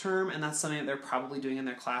math term and that's something that they're probably doing in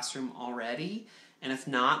their classroom already. And if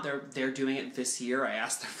not, they're doing it this year. I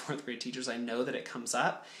asked their fourth grade teachers, I know that it comes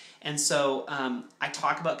up. And so I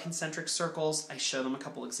talk about concentric circles. I show them a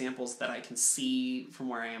couple examples that I can see from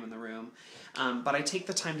where I am in the room. But I take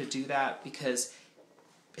the time to do that because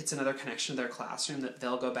it's another connection to their classroom that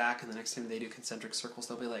they'll go back and the next time they do concentric circles,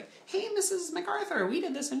 they'll be like, hey, Mrs. MacArthur, we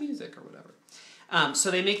did this in music or whatever.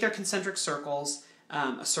 So they make their concentric circles,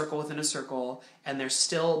 a circle within a circle, and they're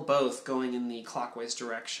still both going in the clockwise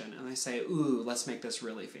direction. And I say, ooh, let's make this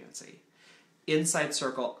really fancy. Inside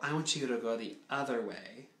circle, I want you to go the other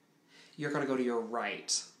way. You're going to go to your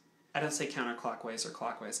right. I don't say counterclockwise or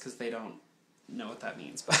clockwise because they don't know what that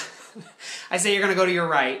means. But I say you're going to go to your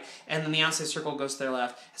right, and then the outside circle goes to their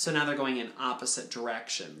left. So now they're going in opposite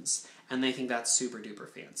directions, and they think that's super duper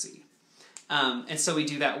fancy. And so we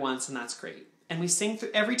do that once, and that's great. And we sing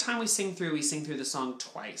through, every time we sing through the song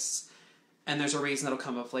twice. And there's a reason that'll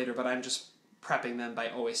come up later, but I'm just prepping them by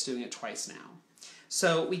always doing it twice now.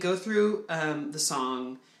 So we go through the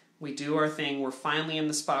song. We do our thing. We're finally in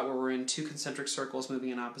the spot where we're in two concentric circles moving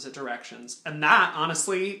in opposite directions. And that,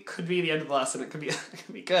 honestly, could be the end of the lesson. It could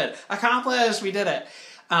be good. Accomplished! We did it.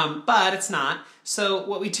 But it's not. So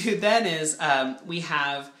what we do then is we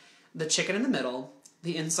have the chicken in the middle,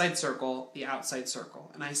 the inside circle, the outside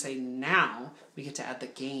circle. And I say, now we get to add the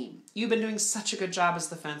game. You've been doing such a good job as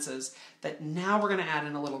the fences that now we're going to add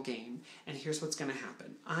in a little game. And here's what's going to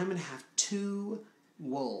happen. I'm going to have two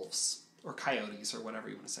wolves, or coyotes, or whatever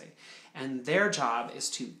you want to say. And their job is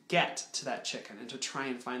to get to that chicken and to try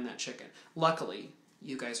and find that chicken. Luckily,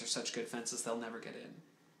 you guys are such good fences, they'll never get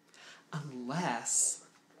in. Unless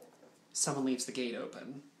someone leaves the gate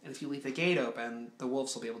open. And if you leave the gate open, the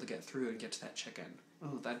wolves will be able to get through and get to that chicken.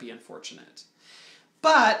 Oh, that'd be unfortunate.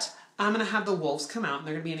 But I'm going to have the wolves come out, and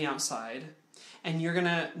they're going to be on the outside. And you're going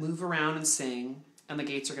to move around and sing, and the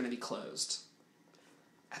gates are going to be closed.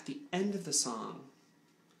 At the end of the song,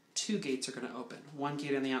 two gates are going to open. One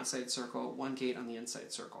gate on the outside circle, one gate on the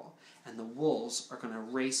inside circle. And the wolves are going to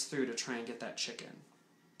race through to try and get that chicken.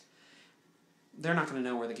 They're not going to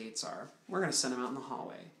know where the gates are. We're going to send them out in the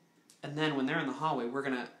hallway. And then when they're in the hallway, we're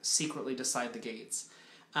going to secretly decide the gates.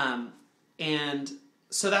 And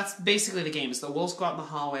so that's basically the game. Is the wolves go out in the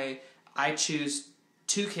hallway. I choose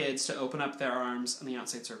two kids to open up their arms on the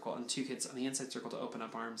outside circle and two kids on the inside circle to open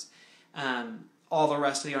up arms. All the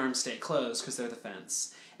rest of the arms stay closed because they're the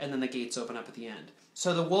fence. And then the gates open up at the end.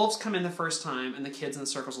 So the wolves come in the first time, and the kids in the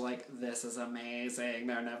circles are like, this is amazing.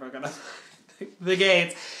 They're never going to the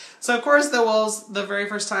gates. So, of course, the wolves, the very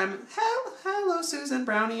first time, hello, Susan,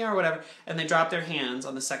 Brownie, or whatever. And they drop their hands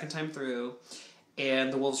on the second time through,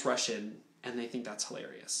 and the wolves rush in, and they think that's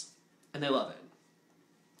hilarious. And they love it.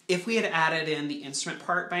 If we had added in the instrument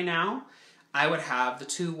part by now, I would have the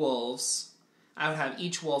two wolves, I would have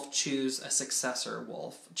each wolf choose a successor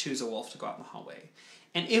wolf, choose a wolf to go out in the hallway.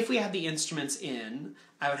 And if we had the instruments in,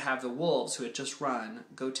 I would have the wolves who had just run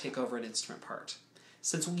go take over an instrument part.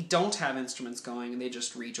 Since we don't have instruments going, they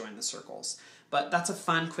just rejoin the circles. But that's a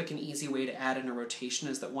fun, quick, and easy way to add in a rotation,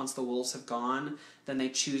 is that once the wolves have gone, then they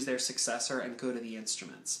choose their successor and go to the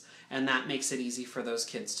instruments. And that makes it easy for those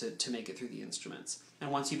kids to make it through the instruments.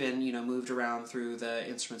 And once you've been, moved around through the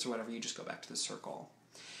instruments or whatever, you just go back to the circle.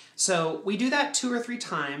 So we do that 2 or 3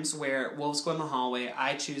 times where wolves go in the hallway,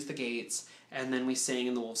 I choose the gates, and then we sing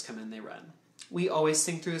and the wolves come in and they run. We always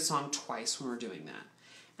sing through the song twice when we're doing that.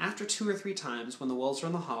 After 2 or 3 times, when the wolves are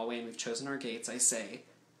in the hallway and we've chosen our gates, I say,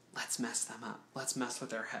 let's mess them up. Let's mess with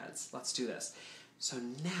their heads. Let's do this. So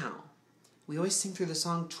now, we always sing through the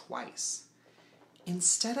song twice.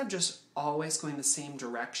 Instead of just always going the same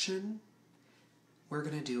direction, we're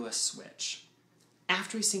going to do a switch.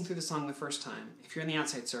 After we sing through the song the first time, if you're in the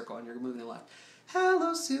outside circle and you're moving to the left,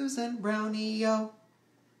 hello, Susan, Brownie, yo.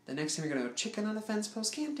 The next time you're going to go, chicken on the fence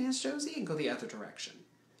post, can't dance, Josie, and go the other direction.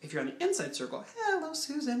 If you're on the inside circle, hello,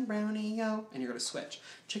 Susan, Brownie, yo, and you're going to switch.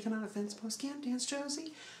 Chicken on a fence post, can't dance,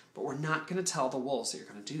 Josie. But we're not going to tell the wolves that you're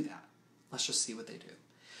going to do that. Let's just see what they do.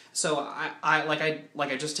 So I like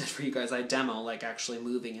I just did for you guys, I demo like actually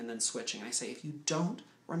moving and then switching. I say, if you don't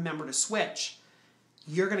remember to switch,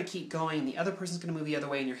 you're going to keep going, the other person's going to move the other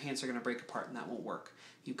way, and your hands are going to break apart, and that won't work.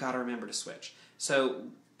 You've got to remember to switch. So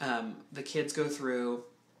the kids go through,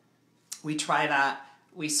 we try that,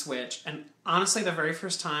 we switch, and honestly, the very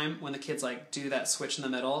first time when the kids like do that switch in the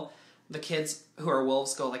middle, the kids who are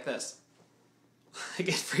wolves go like this. Like,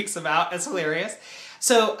 it freaks them out. It's hilarious.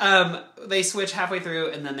 So they switch halfway through,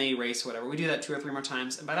 and then they race, whatever. We do that 2 or 3 more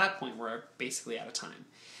times, and by that point, we're basically out of time.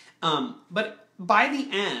 But by the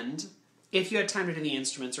end, if you had time to do the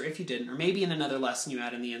instruments, or if you didn't, or maybe in another lesson you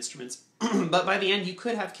add in the instruments, but by the end, you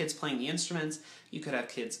could have kids playing the instruments, you could have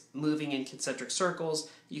kids moving in concentric circles,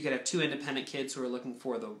 you could have 2 independent kids who are looking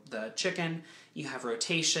for the chicken, you have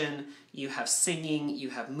rotation, you have singing, you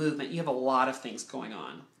have movement, you have a lot of things going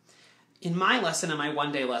on. In my lesson, in my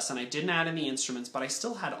one-day lesson, I didn't add in the instruments, but I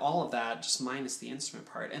still had all of that, just minus the instrument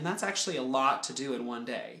part, and that's actually a lot to do in one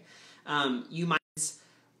day.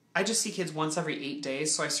 I just see kids once every 8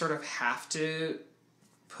 days, so I sort of have to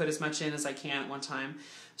put as much in as I can at one time.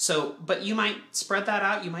 So, but you might spread that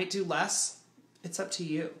out, you might do less. It's up to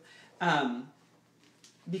you.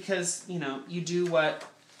 Because, you do what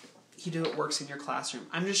works in your classroom.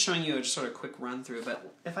 I'm just showing you a sort of quick run through,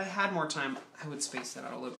 but if I had more time, I would space that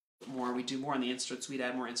out a little bit more. We'd do more on the instruments, we'd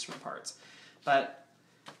add more instrument parts. But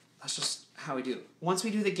that's just how we do it. Once we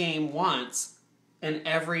do the game once, in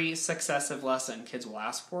every successive lesson, kids will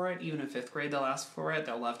ask for it. Even in 5th grade, they'll ask for it.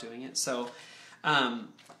 They'll love doing it. So,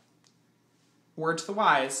 word to the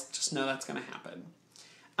wise, just know that's going to happen.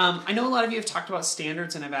 I know a lot of you have talked about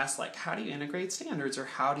standards and have asked, like, how do you integrate standards, or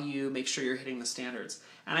how do you make sure you're hitting the standards?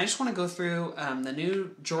 And I just want to go through, the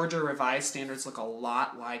new Georgia Revised Standards look a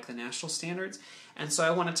lot like the national standards. And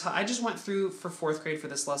so I just went through for 4th grade for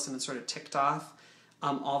this lesson and sort of ticked off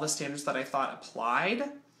all the standards that I thought applied,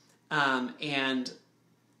 and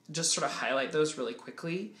just sort of highlight those really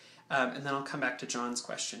quickly. And then I'll come back to John's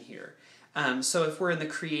question here. So if we're in the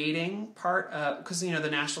creating part, because the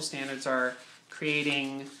national standards are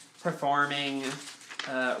creating, performing,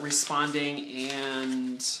 responding,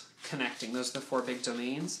 and connecting. Those are the 4 big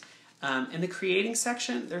domains. In the creating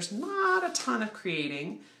section, there's not a ton of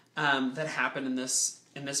creating that happened in this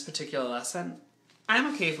particular lesson.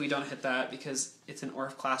 I'm okay if we don't hit that because it's an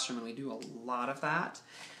ORF classroom and we do a lot of that.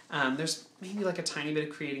 There's maybe like a tiny bit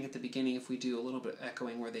of creating at the beginning if we do a little bit of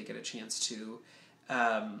echoing where they get a chance to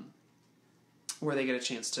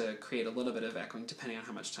create a little bit of echoing depending on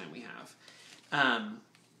how much time we have.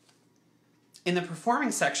 In the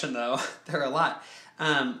performing section, though, there are a lot.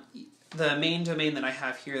 The main domain that I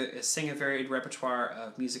have here is sing a varied repertoire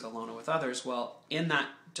of music alone or with others. Well, in that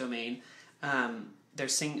domain, they're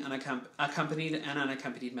singing accompanied and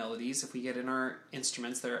unaccompanied melodies. If we get in our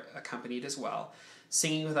instruments, they're accompanied as well.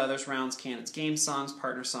 Singing with others, rounds, canons, game songs,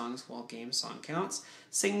 partner songs, well, game song counts.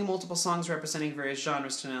 Singing multiple songs representing various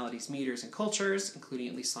genres, tonalities, meters, and cultures, including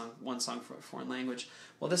at least one song from a foreign language.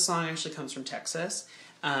 Well, this song actually comes from Texas,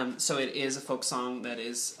 so it is a folk song that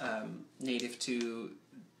is native to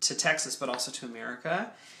Texas, but also to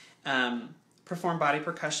America. Perform body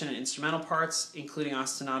percussion and instrumental parts, including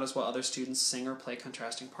ostinatos, while other students sing or play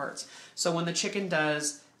contrasting parts. So when the chicken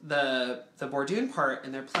does the Bourdon part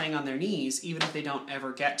and they're playing on their knees, even if they don't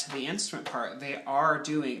ever get to the instrument part, they are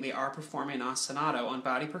performing an ostinato on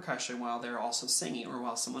body percussion while they're also singing or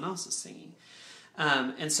while someone else is singing.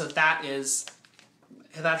 And so that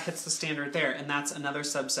hits the standard there, and that's another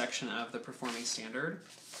subsection of the performing standard.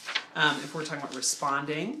 If we're talking about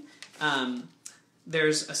responding,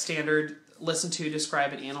 there's a standard: listen to,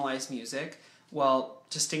 describe, and analyze music. Well,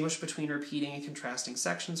 distinguish between repeating and contrasting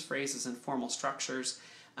sections, phrases, and formal structures.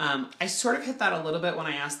 I sort of hit that a little bit when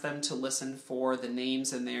I asked them to listen for the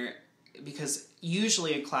names in there, because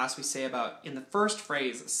usually in class we say in the first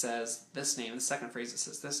phrase it says this name, the second phrase it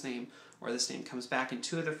says this name, or this name comes back in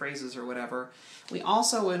 2 of the phrases or whatever. We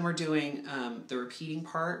also, when we're doing the repeating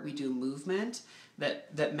part, we do movement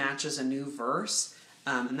that matches a new verse.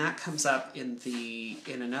 And that comes up in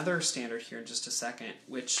another standard here in just a second,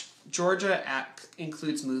 which Georgia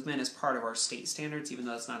includes movement as part of our state standards, even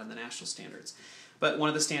though it's not in the national standards. But one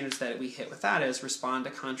of the standards that we hit with that is respond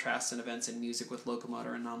to contrasts and events in music with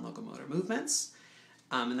locomotor and non-locomotor movements,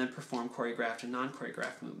 and then perform choreographed and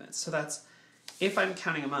non-choreographed movements. So that's, if I'm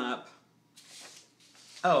counting them up.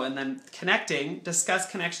 Oh, and then connecting, discuss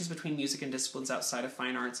connections between music and disciplines outside of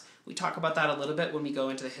fine arts. We talk about that a little bit when we go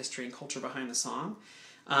into the history and culture behind the song.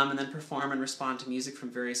 And then perform and respond to music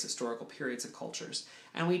from various historical periods and cultures.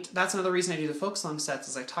 And that's another reason I do the folk song sets,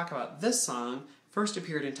 is I talk about this song first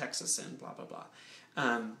appeared in Texas and blah, blah, blah.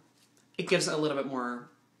 It gives a little bit more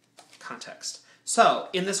context. So,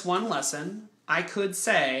 in this one lesson, I could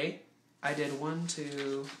say I did 1,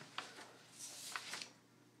 2,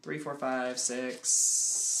 3, 4, 5, 6,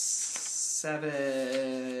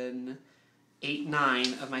 7, 8, 9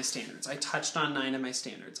 of my standards. I touched on 9 of my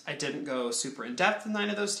standards. I didn't go super in-depth with 9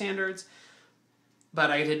 of those standards,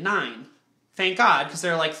 but I did 9. Thank God, because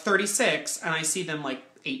they're like 36, and I see them like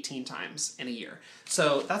 18 times in a year.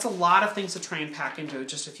 So that's a lot of things to try and pack into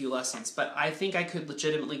just a few lessons, but I think I could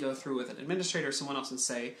legitimately go through with an administrator or someone else and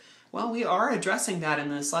say, well, we are addressing that in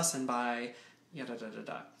this lesson by yada da da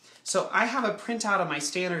da. So I have a printout of my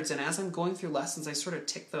standards, and as I'm going through lessons, I sort of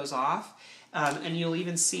tick those off. And you'll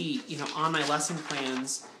even see, on my lesson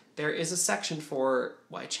plans, there is a section for,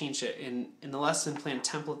 well, I changed it. In the lesson plan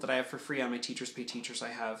template that I have for free on my Teachers Pay Teachers, I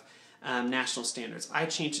have national standards. I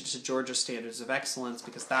changed it to Georgia Standards of Excellence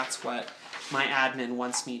because that's what my admin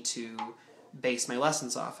wants me to base my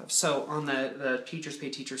lessons off of. So on the Teachers Pay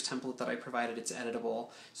Teachers template that I provided, it's editable.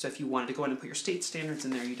 So if you wanted to go in and put your state standards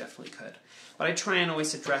in there, you definitely could. But I try and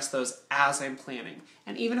always address those as I'm planning.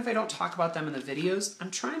 And even if I don't talk about them in the videos,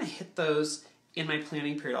 I'm trying to hit those in my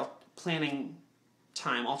planning period, planning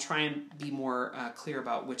time. I'll try and be more clear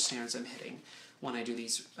about which standards I'm hitting when I do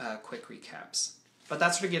these quick recaps. But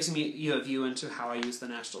that sort of gives you a view into how I use the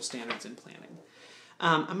national standards in planning.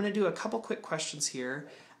 I'm going to do a couple quick questions here.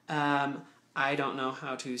 I don't know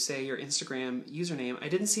how to say your Instagram username. I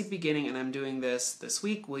didn't see the beginning, and I'm doing this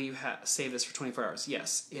week. Will you save this for 24 hours?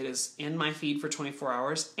 Yes, it is in my feed for 24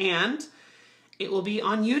 hours, and it will be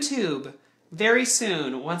on YouTube very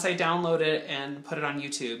soon. Once I download it and put it on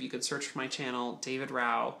YouTube, you can search for my channel, David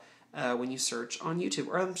Rao, when you search on YouTube.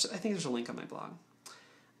 Or I think there's a link on my blog.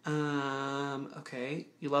 Okay,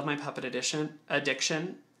 you love my puppet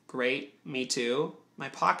addiction. Great, me too. My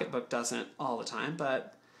pocketbook doesn't all the time,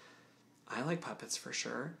 but I like puppets for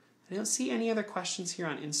sure. I don't see any other questions here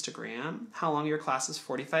on Instagram. How long are your classes?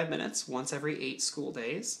 45 minutes, once every 8 school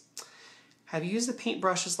days. Have you used the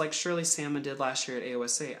paintbrushes like Shirley Salmon did last year at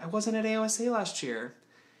AOSA? I wasn't at AOSA last year.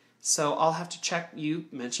 So I'll have to check, you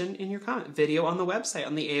mentioned in your comment, video on the website,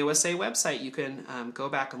 on the AOSA website. You can go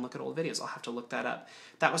back and look at old videos. I'll have to look that up.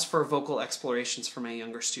 That was for vocal explorations for my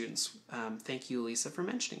younger students. Thank you, Lisa, for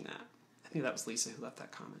mentioning that. I think that was Lisa who left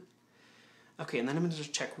that comment. Okay, and then I'm going to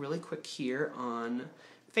just check really quick here on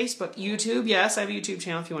Facebook. YouTube, yes, I have a YouTube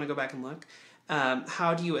channel if you want to go back and look.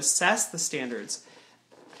 How do you assess the standards?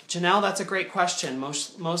 Janelle, that's a great question.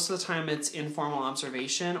 Most of the time it's informal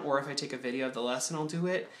observation, or if I take a video of the lesson, I'll do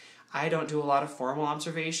it. I don't do a lot of formal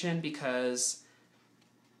observation because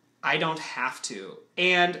I don't have to.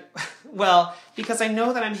 And, well, because I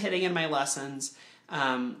know that I'm hitting in my lessons,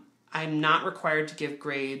 I'm not required to give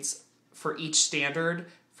grades for each standard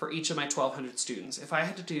for each of my 1,200 students. If I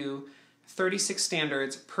had to do 36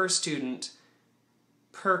 standards per student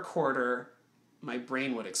per quarter, my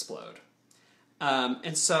brain would explode.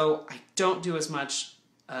 And so I don't do as much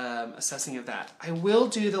assessing of that. I will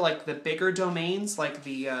do the bigger domains, like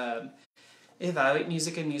the evaluate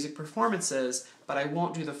music and music performances, but I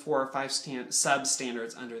won't do the 4 or 5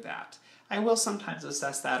 sub-standards under that. I will sometimes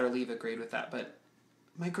assess that or leave a grade with that, but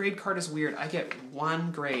my grade card is weird. I get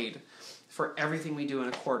 1 grade for everything we do in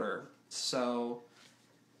a quarter. So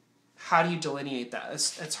how do you delineate that?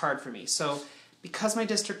 It's hard for me. So because my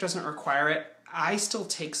district doesn't require it, I still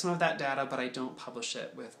take some of that data, but I don't publish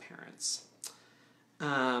it with parents.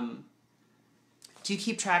 Do you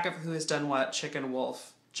keep track of who has done what, Chicken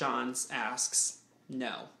Wolf? Johns asks.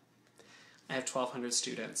 No. I have 1,200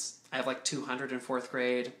 students. I have like 200 in 4th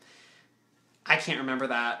grade. I can't remember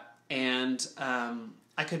that. And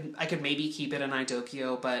I could maybe keep it in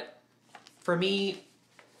Idokio, but for me,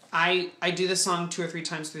 I do this song 2 or 3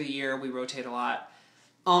 times through the year. We rotate a lot.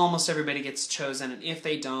 Almost everybody gets chosen, and if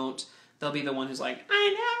they don't, they'll be the one who's like,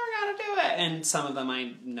 I never got to do it. And some of them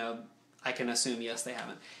I know, I can assume, yes, they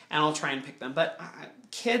haven't. And I'll try and pick them. But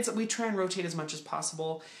kids, we try and rotate as much as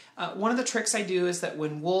possible. One of the tricks I do is that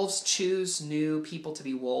when wolves choose new people to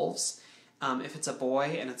be wolves, if it's a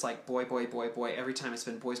boy and it's like boy, boy, boy, boy, every time it's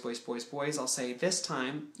been boys, boys, boys, boys, I'll say, this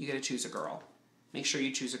time you get to choose a girl. Make sure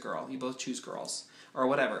you choose a girl. You both choose girls. Or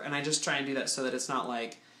whatever. And I just try and do that so that it's not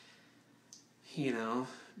like,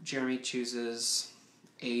 Jeremy chooses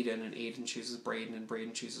Aiden, and Aiden chooses Braden, and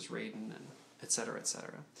Braden chooses Raiden, and et cetera, et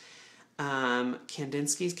cetera.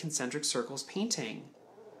 Kandinsky's concentric circles painting.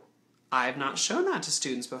 I've not shown that to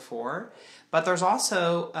students before, but there's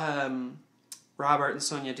also Robert and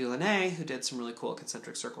Sonia Delaunay who did some really cool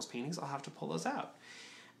concentric circles paintings. I'll have to pull those out.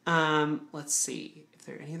 Let's see if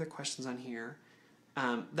there are any other questions on here.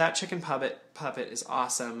 That chicken puppet is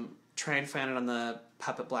awesome. Try and find it on the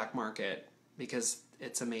Puppet Black Market because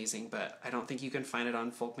it's amazing, but I don't think you can find it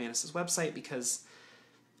on Folkmanis's website because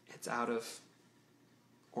it's out of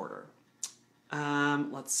order.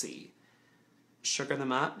 Let's see. sugar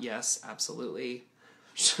them up. Yes, absolutely.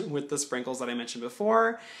 With the sprinkles that I mentioned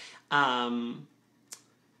before.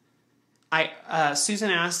 Susan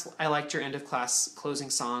asked, I liked your end of class closing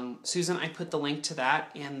song. Susan, I put the link to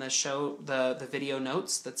that in the show, the video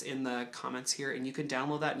notes that's in the comments here, and you can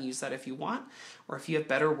download that and use that if you want, or if you have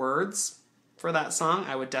better words for that song,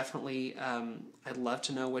 I would definitely, I'd love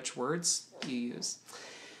to know which words you use.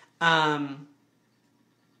 Yeah,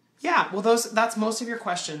 well, that's most of your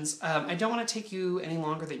questions. I don't want to take you any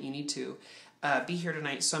longer than you need to be here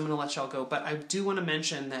tonight, so I'm going to let y'all go. But I do want to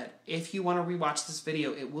mention that if you want to rewatch this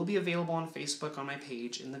video, it will be available on Facebook on my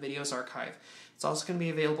page in the videos archive. It's also going to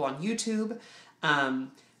be available on YouTube,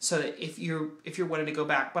 so that if you're wanting to go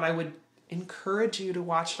back. But I would encourage you to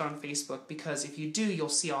watch it on Facebook, because if you do, you'll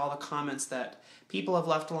see all the comments that people have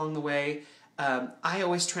left along the way. I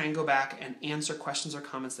always try and go back and answer questions or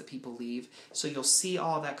comments that people leave, so you'll see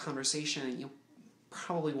all that conversation, and you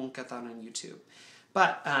probably won't get that on YouTube.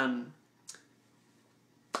 But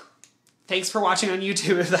thanks for watching on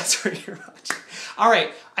YouTube if that's where you're watching. All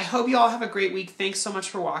right, I hope you all have a great week. Thanks so much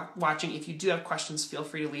for watching. If you do have questions, feel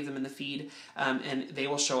free to leave them in the feed, and they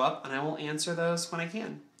will show up, and I will answer those when I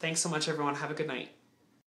can. Thanks so much, everyone. Have a good night.